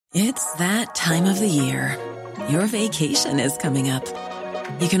It's that time of the year. Your vacation is coming up.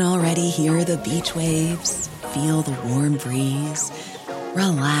 You can already hear the beach waves, feel the warm breeze,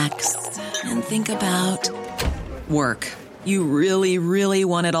 relax, and think about work. You really, really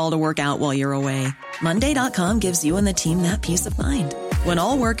want it all to work out while you're away. Monday.com gives you and the team that peace of mind. When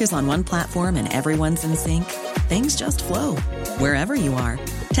all work is on one platform and everyone's in sync, things just flow. Wherever you are,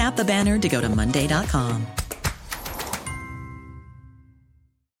 tap the banner to go to Monday.com.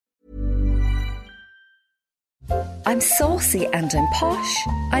 I'm saucy and I'm posh.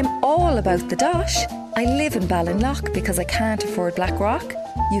 I'm all about the dosh. I live in Ballinlough because I can't afford Blackrock.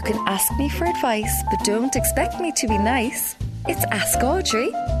 You can ask me for advice, but don't expect me to be nice. It's Ask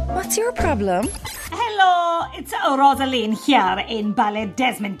Audrey. What's your problem? Hello, it's Rosaline here in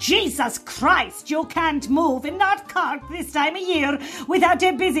Ballydesmond. Jesus Christ, you can't move in North Cork this time of year without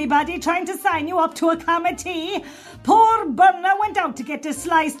a busybody trying to sign you up to a committee. Poor Berna went out to get a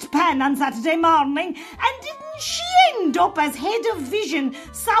sliced pan on Saturday morning, and didn't she end up as head of vision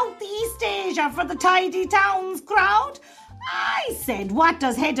Southeast Asia for the Tidy Towns crowd? I said, what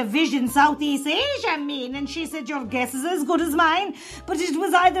does head of vision Southeast Asia mean? And she said, your guess is as good as mine. But it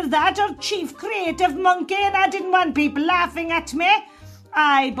was either that or chief creative monkey, and I didn't want people laughing at me.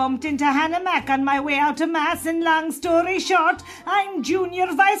 I bumped into Hannah Mack on my way out of Mass, and long story short, I'm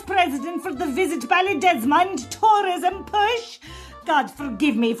junior vice president for the Visit Ballydesmond tourism push. God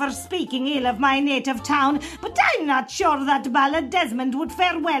forgive me for speaking ill of my native town, but I'm not sure that Ballydesmond would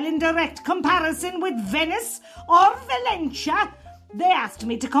fare well in direct comparison with Venice or Valencia. They asked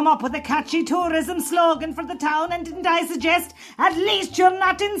me to come up with a catchy tourism slogan for the town, and didn't I suggest, at least you're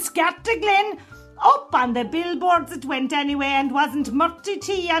not in Scatterglen? Up on the billboards it went anyway, and wasn't Murty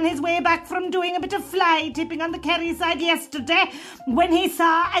T on his way back from doing a bit of fly tipping on the Kerry side yesterday when he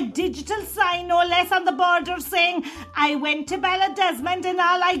saw a digital sign, no less, on the border saying, I went to Ballydesmond and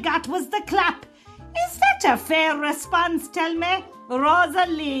all I got was the clap. Is that a fair response, tell me?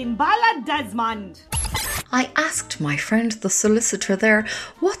 Rosaline, Ballydesmond. I asked my friend, the solicitor there,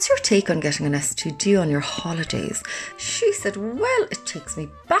 what's your take on getting an STD on your holidays? She said, well, it takes me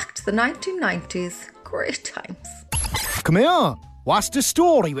back to the 1990s. Great times. Come here. What's the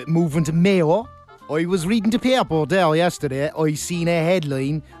story with moving to Mayo? I was reading the paper there yesterday. I seen a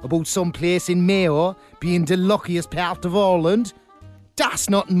headline about some place in Mayo being the luckiest part of Ireland. That's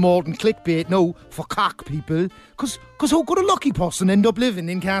nothing more than clickbait now for cock people. Cause how could a lucky person end up living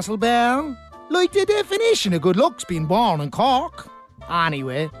in Castlebar? Like the definition of good luck's being born in Cork.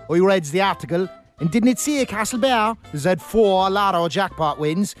 Anyway, I read the article, and didn't it say Castlebar has had 4 lotto jackpot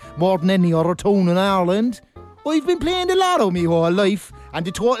wins, more than any other town in Ireland? I've been playing the lotto me whole life, and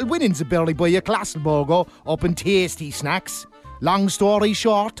the total winnings are barely by a Castleburger up in Tasty Snacks. Long story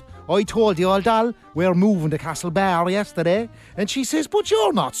short, I told you all, doll, we're moving to Castlebar yesterday, and she says, but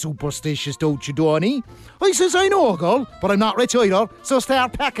you're not superstitious, don't you, Donny? I says, I know, girl, but I'm not rich either, so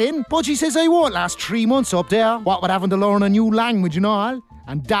start packing. But she says, I won't last 3 months up there, what with having to learn a new language and all.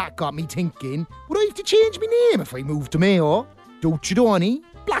 And that got me thinking, would I have to change my name if I moved to Mayo? Don't you, Donny?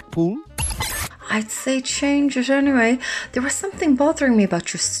 Blackpool? I'd say change it anyway. There was something bothering me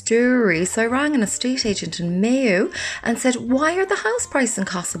about your story, so I rang an estate agent in Mayo and said, why are the house prices in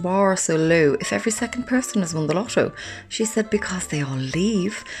Castlebar so low if every second person has won the lotto? She said, because they all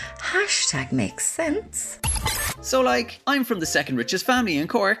leave. Hashtag makes sense. So I'm from the second richest family in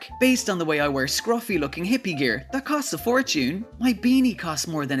Cork. Based on the way I wear scruffy looking hippie gear, that costs a fortune. My beanie costs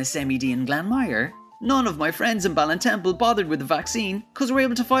more than a semi-D in Glanmire. None of my friends in Ballintemple bothered with the vaccine because we're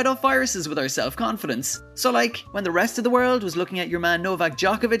able to fight off viruses with our self-confidence. So when the rest of the world was looking at your man Novak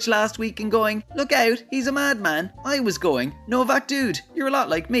Djokovic last week and going, look out, he's a madman, I was going, Novak dude, you're a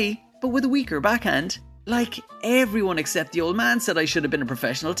lot like me, but with a weaker backhand. Everyone except the old man said I should have been a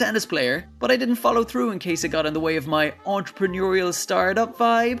professional tennis player, but I didn't follow through in case it got in the way of my entrepreneurial startup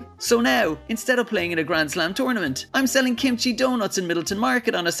vibe. So now, instead of playing in a Grand Slam tournament, I'm selling kimchi donuts in Middleton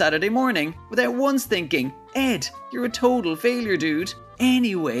Market on a Saturday morning without once thinking, Ed, you're a total failure, dude.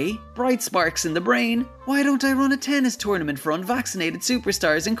 Anyway, bright sparks in the brain. Why don't I run a tennis tournament for unvaccinated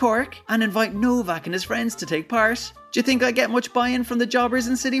superstars in Cork and invite Novak and his friends to take part? Do you think I get much buy-in from the jobbers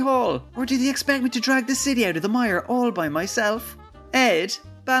in City Hall? Or do they expect me to drag the city out of the mire all by myself? Ed,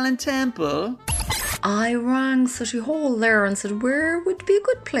 Ballintemple? I rang City Hall there and said, where would be a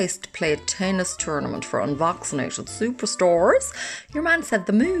good place to play a tennis tournament for unvaccinated superstars? Your man said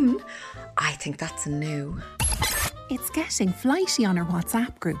the Moon. I think that's a no. It's getting flighty on our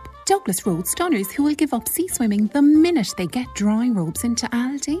WhatsApp group. Douglas Road stunners who will give up sea swimming the minute they get dry robes into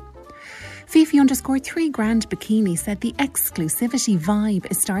Aldi. Fifi_3grand bikini said the exclusivity vibe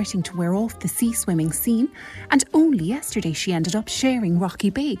is starting to wear off the sea swimming scene, and only yesterday she ended up sharing Rocky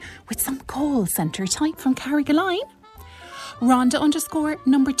Bay with some call centre type from Carrigaline.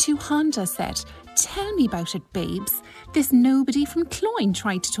 Rhonda_2 Honda said, "Tell me about it, babes. This nobody from Cloyne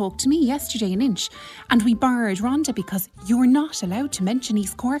tried to talk to me yesterday in Inch, and we barred Rhonda because you're not allowed to mention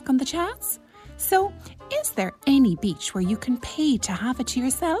East Cork on the chats. So, is there any beach where you can pay to have it to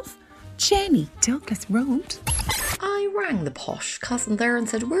yourself?" Jenny, Douglas Road. I rang the posh cousin there and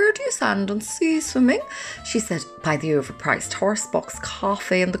said, "Where do you stand on sea swimming?" She said, "By the overpriced Horsebox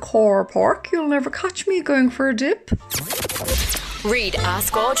Cafe in the car park. You'll never catch me going for a dip." Read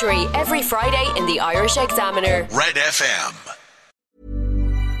Ask Audrey every Friday in the Irish Examiner. Red FM.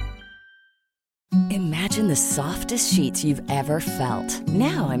 Imagine the softest sheets you've ever felt.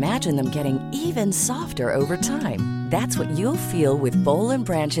 Now imagine them getting even softer over time. That's what you'll feel with Boll &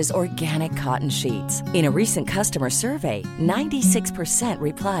 Branch's organic cotton sheets. In a recent customer survey, 96%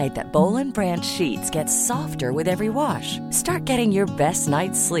 replied that Boll & Branch sheets get softer with every wash. Start getting your best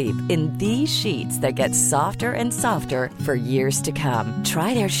night's sleep in these sheets that get softer and softer for years to come.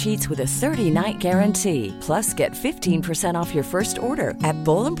 Try their sheets with a 30-night guarantee. Plus, get 15% off your first order at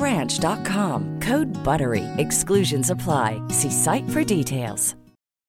bollandbranch.com. Code BUTTERY. Exclusions apply. See site for details.